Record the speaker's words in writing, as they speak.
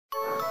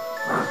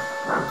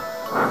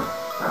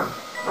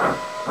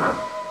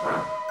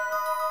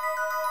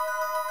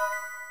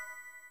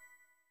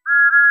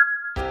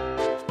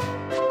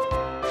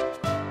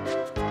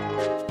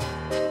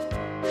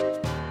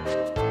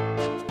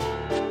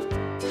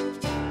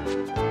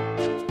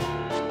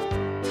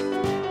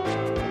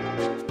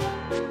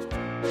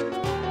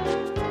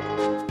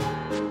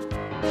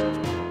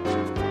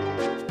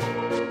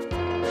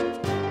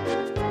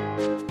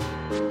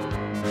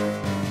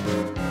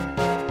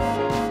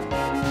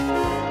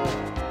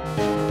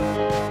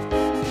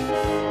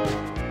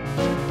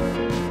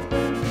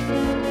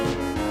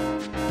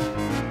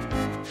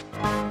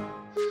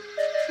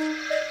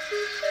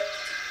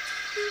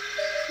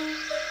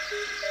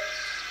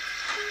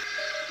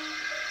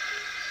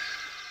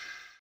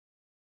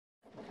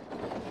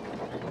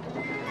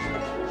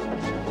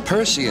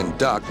Percy and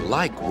Duck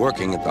like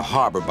working at the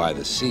harbor by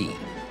the sea.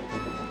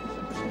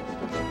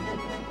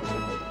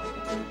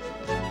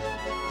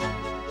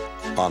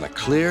 On a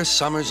clear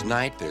summer's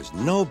night, there's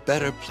no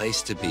better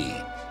place to be.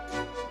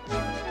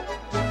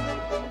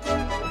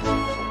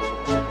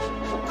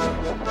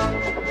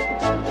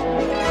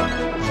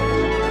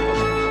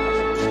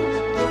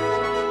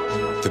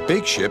 The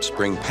big ships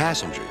bring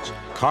passengers.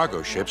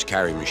 Cargo ships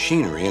carry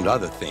machinery and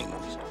other things.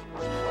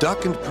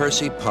 Duck and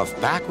Percy puff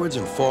backwards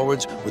and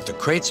forwards with the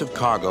crates of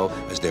cargo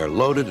as they are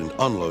loaded and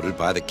unloaded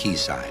by the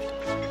quayside.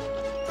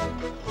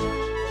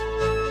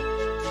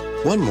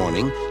 One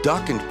morning,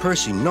 Duck and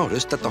Percy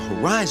noticed that the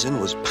horizon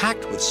was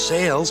packed with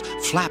sails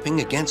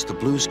flapping against the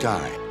blue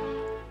sky.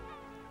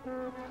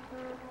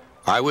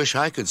 "I wish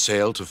I could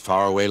sail to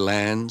faraway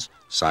lands,"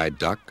 sighed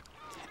Duck.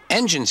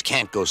 "Engines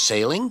can't go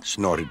sailing,"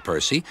 snorted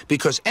Percy,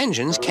 "because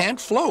engines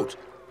can't float."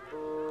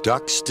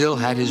 Duck still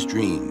had his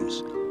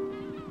dreams.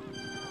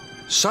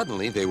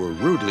 Suddenly, they were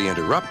rudely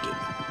interrupted.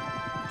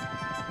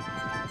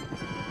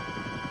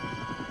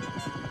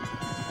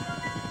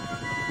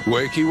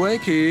 "Wakey,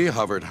 wakey,"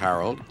 hovered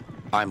Harold.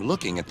 "I'm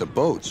looking at the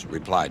boats,"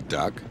 replied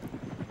Duck.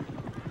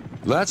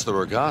 "That's the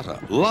regatta.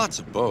 Lots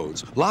of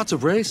boats, lots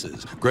of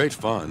races, great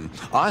fun.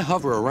 I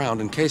hover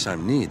around in case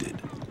I'm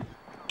needed."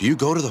 "Do you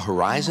go to the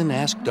horizon?"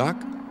 asked Duck.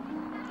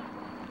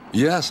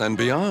 "Yes, and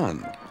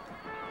beyond."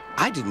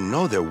 "I didn't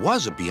know there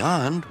was a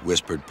beyond,"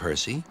 whispered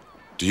Percy.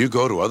 "Do you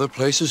go to other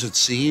places at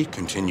sea?"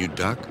 continued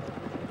Duck.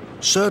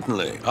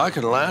 "Certainly. I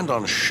can land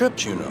on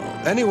ships, you know,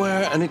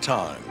 anywhere,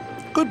 anytime.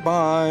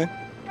 Goodbye."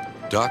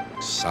 Duck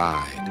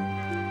sighed.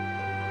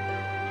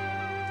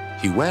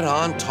 He went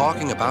on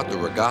talking about the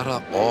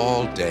regatta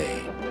all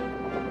day.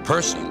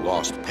 Percy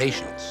lost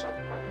patience.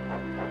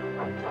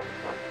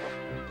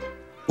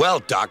 "Well,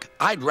 Duck,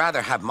 I'd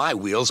rather have my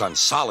wheels on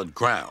solid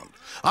ground.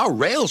 Our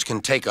rails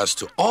can take us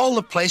to all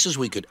the places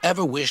we could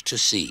ever wish to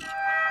see."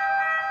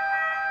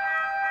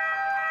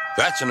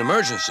 "That's an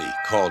emergency,"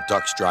 called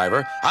Duck's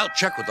driver. "I'll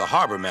check with the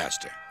harbor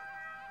master."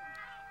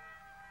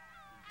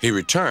 He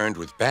returned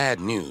with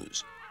bad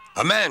news.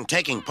 "A man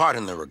taking part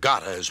in the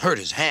regatta has hurt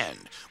his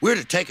hand. We're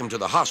to take him to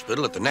the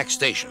hospital at the next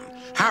station.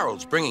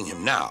 Harold's bringing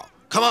him now.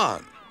 Come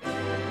on."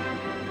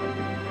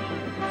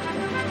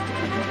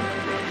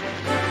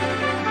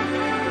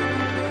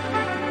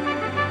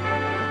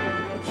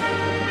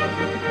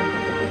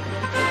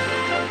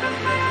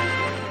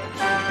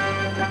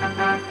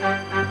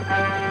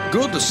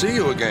 "Good to see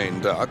you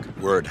again, Duck,"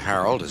 whirred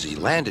Harold as he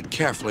landed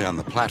carefully on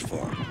the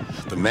platform.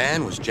 The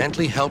man was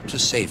gently helped to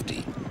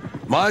safety.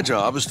 "My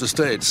job is to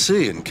stay at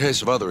sea in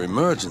case of other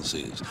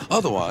emergencies.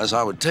 Otherwise,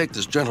 I would take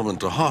this gentleman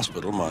to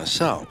hospital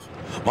myself.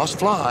 Must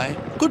fly.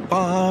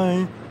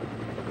 Goodbye."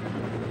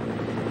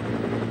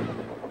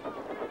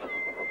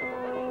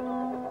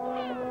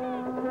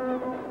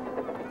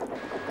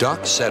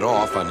 Duck set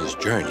off on his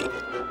journey.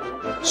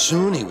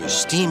 Soon he was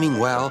steaming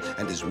well,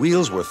 and his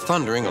wheels were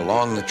thundering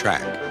along the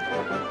track.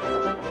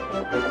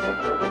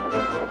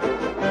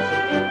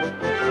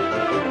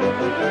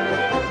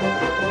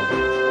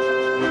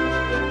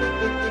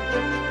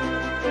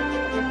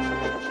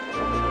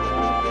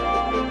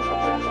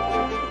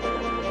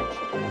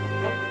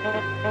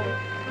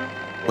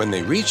 When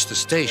they reached the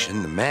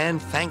station, the man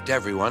thanked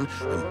everyone,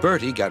 and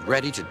Bertie got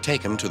ready to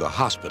take him to the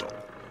hospital.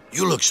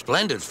 "You look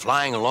splendid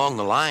flying along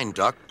the line,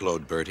 Duck,"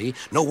 glowed Bertie.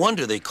 "No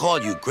wonder they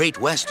call you Great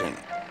Western."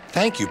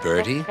 "Thank you,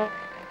 Bertie."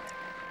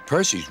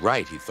 Percy's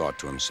right, he thought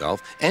to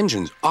himself.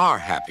 Engines are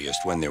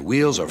happiest when their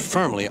wheels are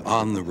firmly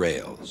on the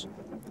rails.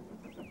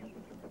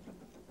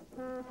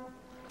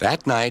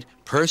 That night,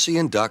 Percy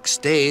and Duck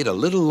stayed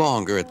a little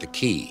longer at the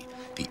quay.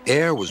 The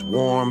air was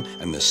warm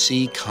and the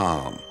sea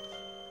calm.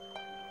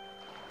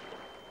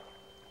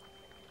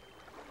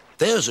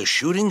 "There's a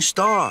shooting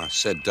star,"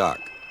 said Duck.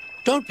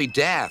 "Don't be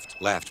daft,"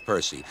 laughed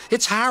Percy.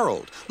 "It's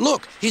Harold.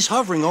 Look, he's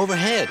hovering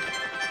overhead."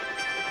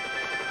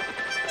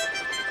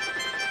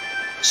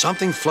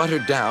 Something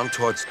fluttered down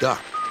towards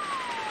Duck.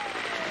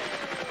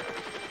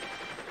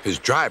 His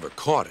driver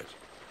caught it.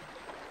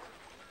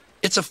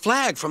 "It's a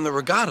flag from the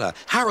regatta.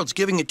 Harold's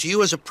giving it to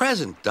you as a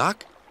present,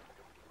 Duck."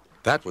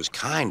 "That was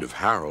kind of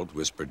Harold,"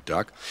 whispered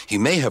Duck. "He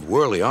may have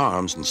whirly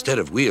arms instead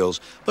of wheels,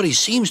 but he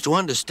seems to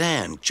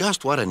understand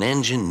just what an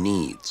engine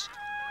needs."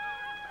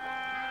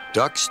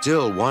 Duck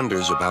still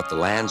wonders about the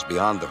lands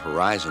beyond the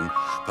horizon,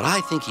 but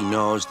I think he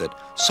knows that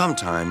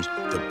sometimes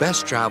the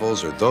best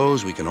travels are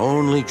those we can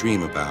only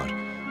dream about.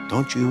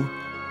 Don't you?